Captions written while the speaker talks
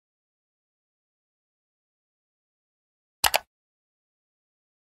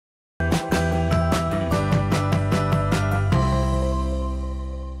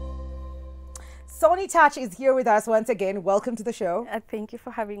Sonny Touch is here with us once again. Welcome to the show. Thank you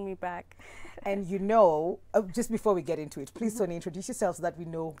for having me back. And you know, just before we get into it, please, Sonny, introduce yourself so that we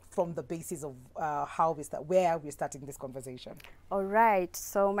know from the basis of how we start, where we're starting this conversation. All right.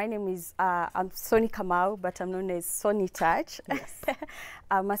 So my name is I'm Sonny Kamau, but I'm known as Sonny Touch. Yes.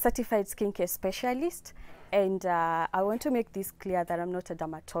 I'm a certified skincare specialist, and I want to make this clear that I'm not a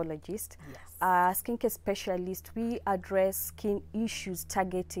dermatologist. Yes. Skincare specialist, we address skin issues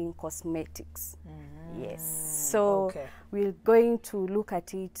targeting cosmetics. Yes. So we're going to look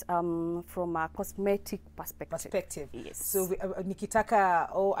at it from a cosmetic perspective. Yes. Yes. So nikitaka,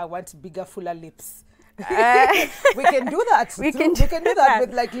 oh, I want bigger, fuller lips. We can do that. We can do that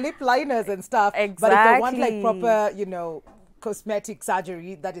with like lip liners and stuff. Exactly. But if they want like proper, you know, cosmetic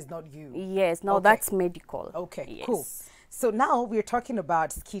surgery, that is not you. Yes. No, that's medical. Okay. Yes. Cool. So now we're talking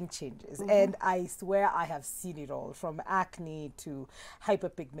about skin changes, and I swear I have seen it all, from acne to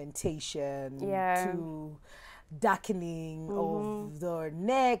hyperpigmentation to darkening of the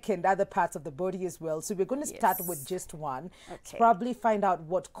neck and other parts of the body as well. So we're going to start with just one. Okay. Probably find out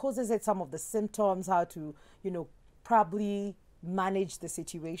what causes it, some of the symptoms, how to, you know, probably manage the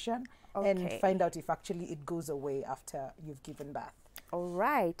situation and find out if actually it goes away after you've given birth. All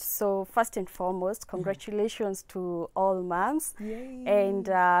right. So first and foremost, congratulations to all moms. Yay. And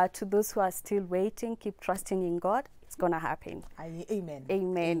to those who are still waiting, keep trusting in God. It's going to happen. Amen. Amen.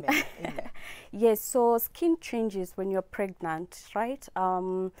 Amen. Amen. Yes, so skin changes when you're pregnant, right? There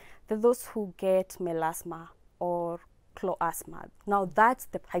are those who get melasma or cloasma. Now that's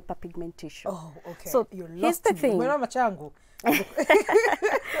the hyperpigmentation. Oh, okay. So here's the thing.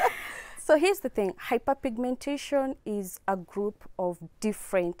 So here's the thing. Hyperpigmentation is a group of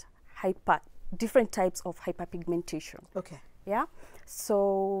different types of hyperpigmentation. Okay. Yeah.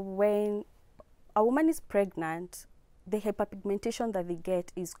 So when a woman is pregnant, the hyperpigmentation that they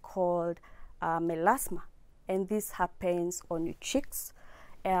get is called melasma, and this happens on your cheeks,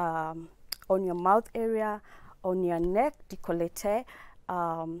 on your mouth area, on your neck, décolleté.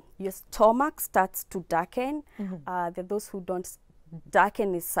 Your stomach starts to darken. There are those who don't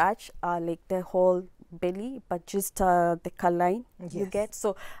darken as such, like the whole belly, but just the line you get.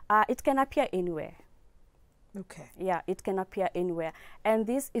 So it can appear anywhere. Okay. Yeah, it can appear anywhere. And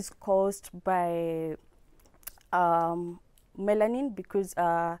this is caused by melanin, because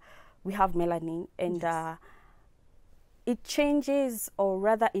we have melanin, and it changes, or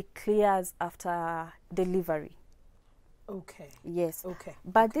rather it clears after delivery. Okay. Yes. Okay.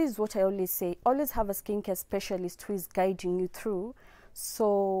 But this is what I always say. Always have a skincare specialist who is guiding you through.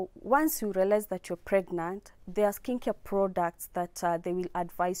 So once you realize that you're pregnant, there are skincare products that they will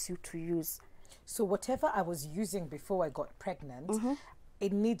advise you to use. So whatever I was using before I got pregnant,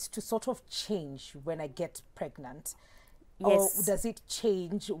 it needs to sort of change when I get pregnant. Yes. Or does it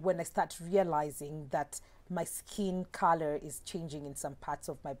change when I start realizing that my skin color is changing in some parts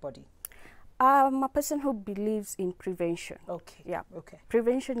of my body? I'm a person who believes in prevention. Okay. Yeah. Okay.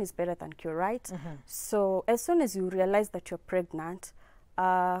 Prevention is better than cure, right? So as soon as you realize that you're pregnant,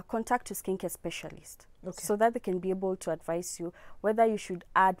 contact your skincare specialist so that they can be able to advise you whether you should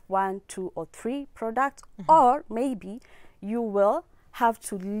add 1, 2, or 3 products, or maybe you will have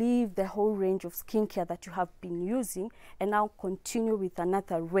to leave the whole range of skincare that you have been using and now continue with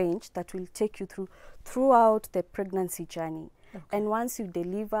another range that will take you throughout the pregnancy journey. Okay. And once you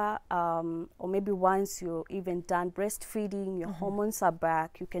deliver, or maybe once you're even done breastfeeding, your hormones are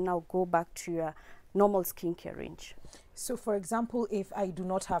back, you can now go back to your normal skincare range. So, for example, if I do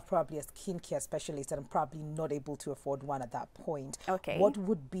not have probably a skincare specialist, and I'm probably not able to afford one at that point, what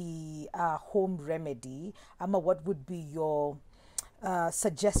would be a home remedy? What would be your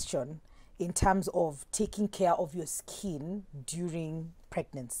suggestion in terms of taking care of your skin during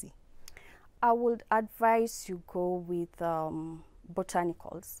pregnancy? I would advise you go with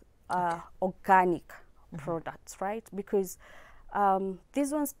botanicals, organic products, right? Because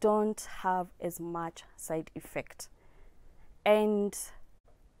these ones don't have as much side effect. And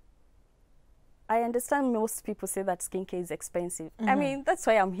I understand most people say that skincare is expensive. I mean, that's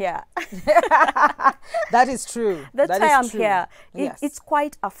why I'm here. That is true. That's why I'm here. Yes. It's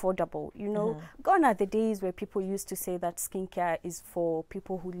quite affordable, you know. Gone are the days where people used to say that skincare is for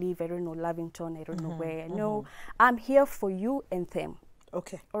people who live, I don't know, Lavington, I don't know where. No, I'm here for you and them.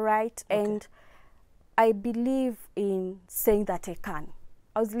 Okay. All right. Okay. And I believe in saying that I can.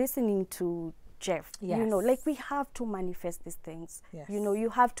 I was listening to Jeff, you know, like we have to manifest these things. You know,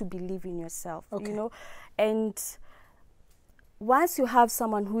 you have to believe in yourself, you know. And once you have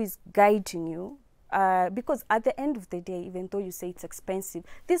someone who is guiding you, because at the end of the day, even though you say it's expensive,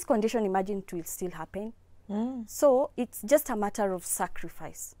 this condition, imagine, it will still happen. So it's just a matter of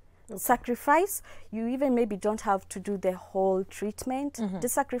sacrifice. Sacrifice, you even maybe don't have to do the whole treatment.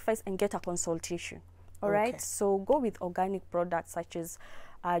 Just sacrifice and get a consultation. All right, so go with organic products such as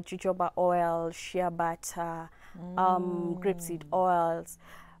jojoba oil, shea butter, grapeseed oils,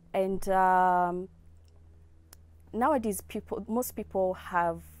 and nowadays most people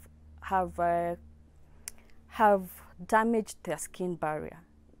have damaged their skin barrier.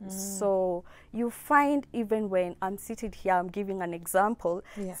 So you find, even when I'm seated here, I'm giving an example,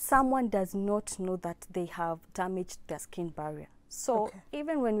 someone does not know that they have damaged their skin barrier. So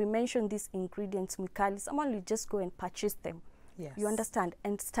even when we mention these ingredients, someone will just go and purchase them. You understand,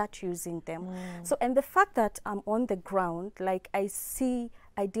 and start using them. So, and the fact that I'm on the ground, like I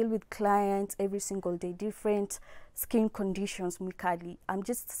deal with clients every single day, different skin conditions, Mikali. I'm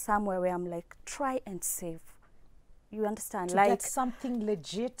just somewhere where I'm like, try and save. You understand? To like get something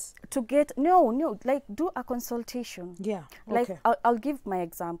legit? To get, no, like do a consultation. Like I'll give my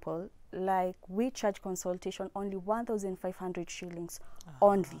example. Like we charge consultation only 1,500 shillings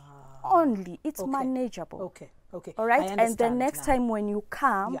only. It's manageable. All right, and the next time when you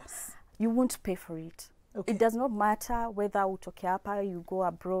come, you won't pay for it. It does not matter whether utoke hapa, you go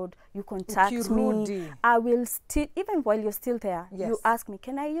abroad, you contact me. I will still, even while you're still there, you ask me,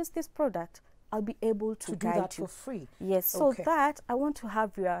 can I use this product? I'll be able to guide do that you for free. Yes, so that I want to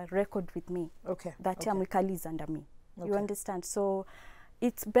have your record with me. That Amikali is under me. You understand? So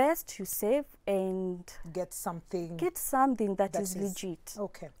it's best to save and get something that is legit.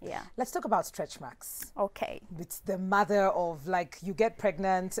 Let's talk about stretch marks. It's the mother of, like, you get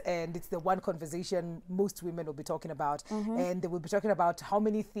pregnant and it's the one conversation most women will be talking about, and they will be talking about how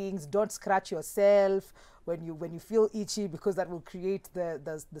many things. Don't scratch yourself when you feel itchy, because that will create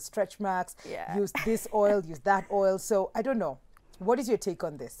the stretch marks. Use this oil, use that oil. So I don't know, what is your take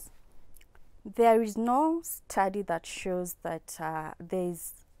on this? There is no study that shows that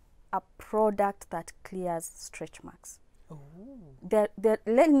there's a product that clears stretch marks. Let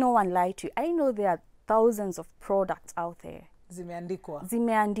no one lie to you. I know there are thousands of products out there.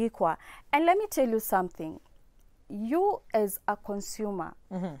 Zimeandikwa. And let me tell you something. You as a consumer,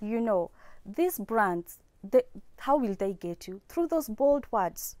 you know, these brands, how will they get you? Through those bold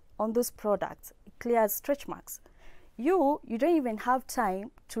words on those products. It clears stretch marks. You don't even have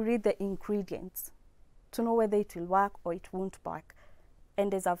time to read the ingredients to know whether it will work or it won't work.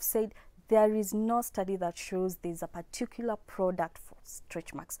 And as I've said, there is no study that shows there's a particular product for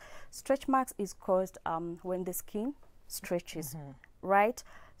stretch marks. Stretch marks is caused when the skin stretches, right?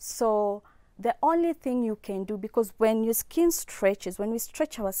 So the only thing you can do, because when your skin stretches, when we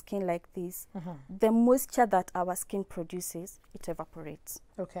stretch our skin like this, the moisture that our skin produces, it evaporates.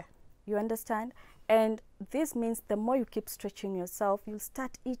 You understand? And this means the more you keep stretching yourself, you'll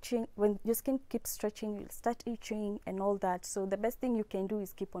start itching. When your skin keeps stretching, you'll start itching and all that. So the best thing you can do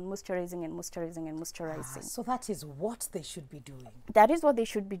is keep on moisturizing and moisturizing and moisturizing. So that is what they should be doing. That is what they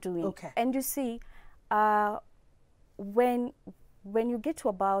should be doing. And you see, when you get to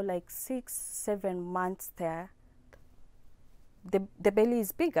about like 6-7 months there, the belly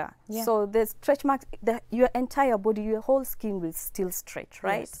is bigger. So the stretch marks, your entire body, your whole skin will still stretch,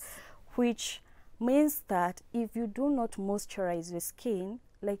 right? Which means that if you do not moisturize your skin,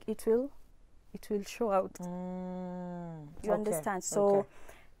 like it will show out. You understand? So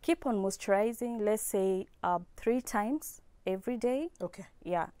keep on moisturizing, let's say 3 times every day.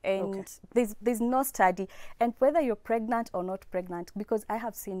 And there's no study, and whether you're pregnant or not pregnant, because I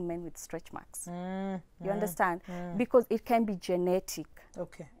have seen men with stretch marks. You understand? Because it can be genetic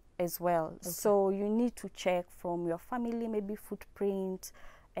as well. So you need to check from your family, maybe footprint,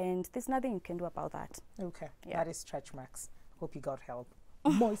 and there's nothing you can do about that. That is stretch marks. Hope you got help.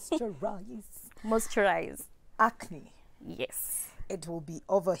 Moisturize. Acne. Yes. It will be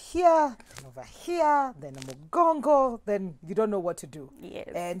over here, then a mugongo, then you don't know what to do.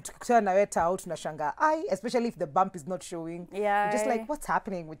 And turn out unashanga eye, especially if the bump is not showing. You're just like, what's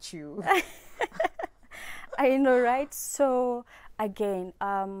happening with you? I know, right? So again,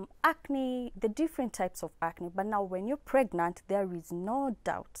 acne, the different types of acne, but now when you're pregnant, there is no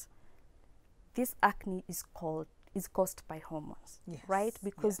doubt this acne is caused by hormones, right?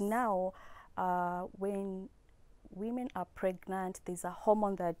 Because now when women are pregnant, there's a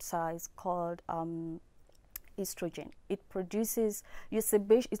hormone that is called estrogen. It produces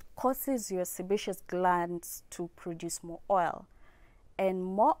it causes your sebaceous glands to produce more oil, and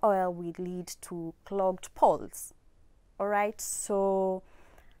more oil will lead to clogged pores. All right, so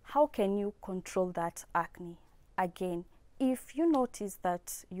how can you control that acne? Again, if you notice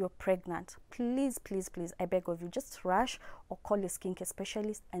that you're pregnant, please, I beg of you, just rush or call your skincare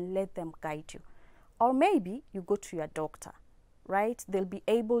specialist and let them guide you. Or maybe you go to your doctor right? They'll be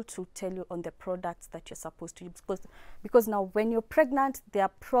able to tell you on the products that you're supposed to use, because now when you're pregnant, there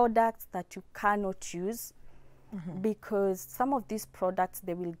are products that you cannot use, because some of these products,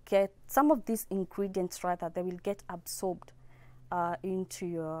 some of these ingredients rather, they will get absorbed into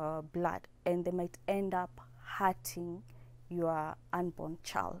your blood, and they might end up hurting your unborn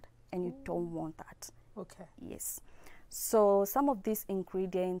child, and you don't want that. Okay. Yes. So some of these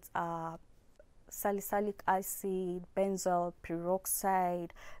ingredients are salicylic acid, benzoyl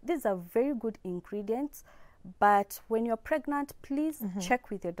peroxide. These are very good ingredients, but when you're pregnant, please check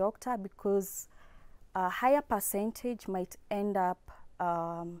with your doctor, because a higher percentage might end up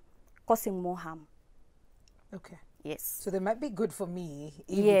causing more harm. Okay. Yes. So they might be good for me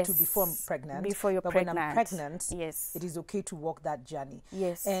even to before I'm pregnant. Before you're pregnant. When I'm pregnant, yes, it is okay to walk that journey.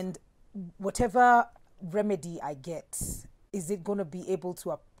 Yes. And whatever remedy I get, is it going to be able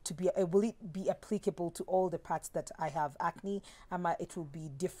to will it be applicable to all the parts that I have acne? It will be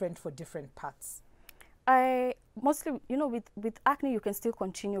different for different parts? I mostly, with acne, you can still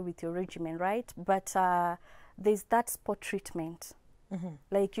continue with your regimen, right? But there's that spot treatment.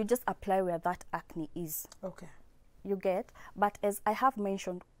 Like you just apply where that acne is. Okay. You get? But as I have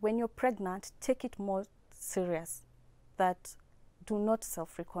mentioned, when you're pregnant, take it more serious. That do not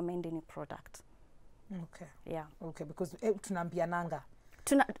self-recommend any product. Okay. Yeah. Okay, because tunambiananga.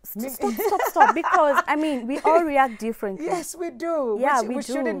 Stop, because I mean, we all react differently. Yes, we do. Yeah, which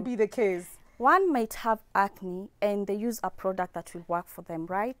do. Shouldn't be the case. One might have acne and they use a product that will work for them,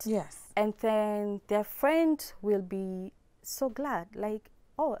 right? Yes. And then their friend will be so glad, like,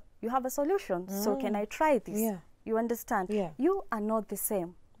 oh, you have a solution, so can I try this? Yeah. You understand? Yeah. You are not the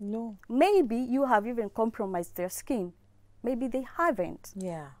same. No. Maybe you have even compromised their skin. Maybe they haven't.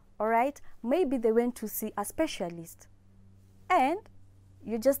 Yeah. All right? Maybe they went to see a specialist. And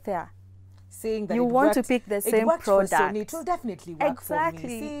you're just there. Saying that you want to pick the same product. For Sony. It will definitely work for me.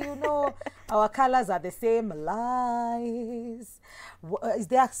 See, our colors are the same. Lies. Is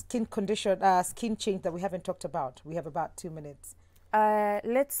there a skin condition, skin change that we haven't talked about? We have about 2 minutes.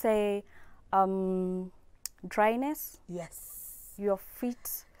 Let's say dryness. Yes. Your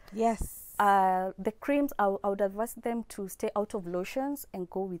feet. Yes. The creams, I would advise them to stay out of lotions and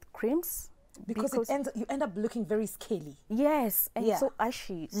go with creams. Because you end up looking very scaly. Yes, and so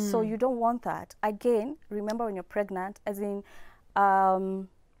ashy. So you don't want that. Again, remember when you're pregnant, as in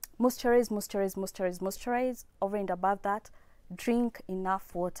moisturize. Over and above that, drink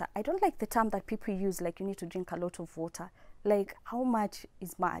enough water. I don't like the term that people use, like you need to drink a lot of water. Like, how much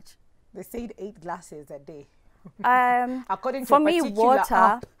is much? They said 8 glasses a day. According to for a me, particular water.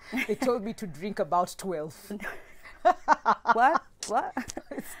 app, they told me to drink about 12. What?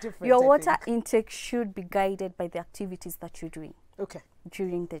 It's different. Your water intake should be guided by the activities that you're doing. Okay.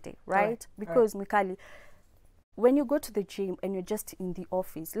 During the day, right? Because Mikali, when you go to the gym and you're just in the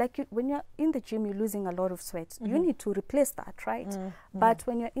office, like when you're in the gym, you're losing a lot of sweat. You need to replace that, right? But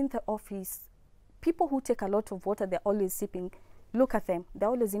when you're in the office, people who take a lot of water, they're always sipping. Look at them. They're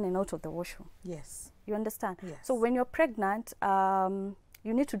always in and out of the washroom. Yes. You understand? Yes. So when you're pregnant,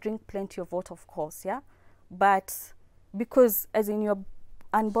 you need to drink plenty of water, of course, yeah? But because as in your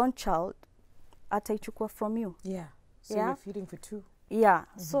unborn child, ataichukua from you. Yeah. So you're feeding for 2. Yeah.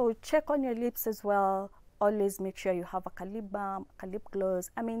 So check on your lips as well. Always make sure you have a lip balm, a lip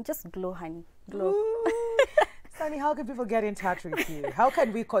gloss. I mean, just glow, honey. Glow. Sunny, how can people get in touch with you? How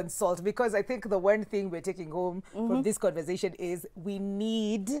can we consult? Because I think the one thing we're taking home from this conversation is we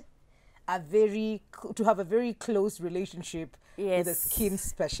need to have a very close relationship with a skin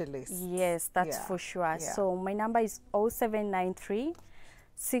specialist. Yes, that's for sure. Yeah. So my number is 0793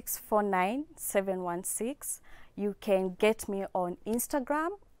 649 716. You can get me on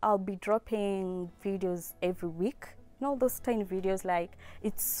Instagram. I'll be dropping videos every week. Those tiny videos, like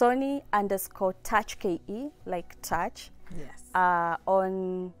it's Sony_touch_KE, like touch. Yes.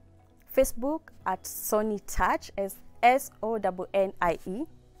 On Facebook at Sony Touch, SONNIE,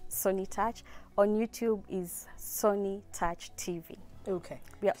 Sony Touch. On YouTube is Sony Touch TV. Okay.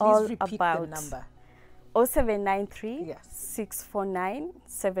 We are Please all repeat about the number. 0793 649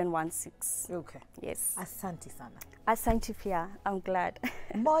 716. Okay. Yes. Asante sana. Asante pia. I'm glad.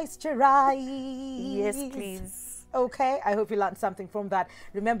 Moisturize. Yes, please. Okay, I hope you learned something from that.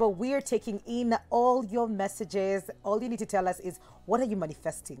 Remember, we're taking in all your messages. All you need to tell us is, what are you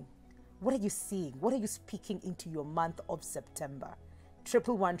manifesting? What are you seeing? What are you speaking into your month of September?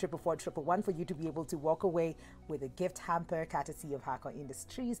 111 444 111 for you to be able to walk away with a gift hamper courtesy of Hako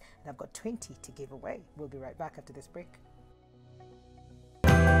Industries. And I've got 20 to give away. We'll be right back after this break.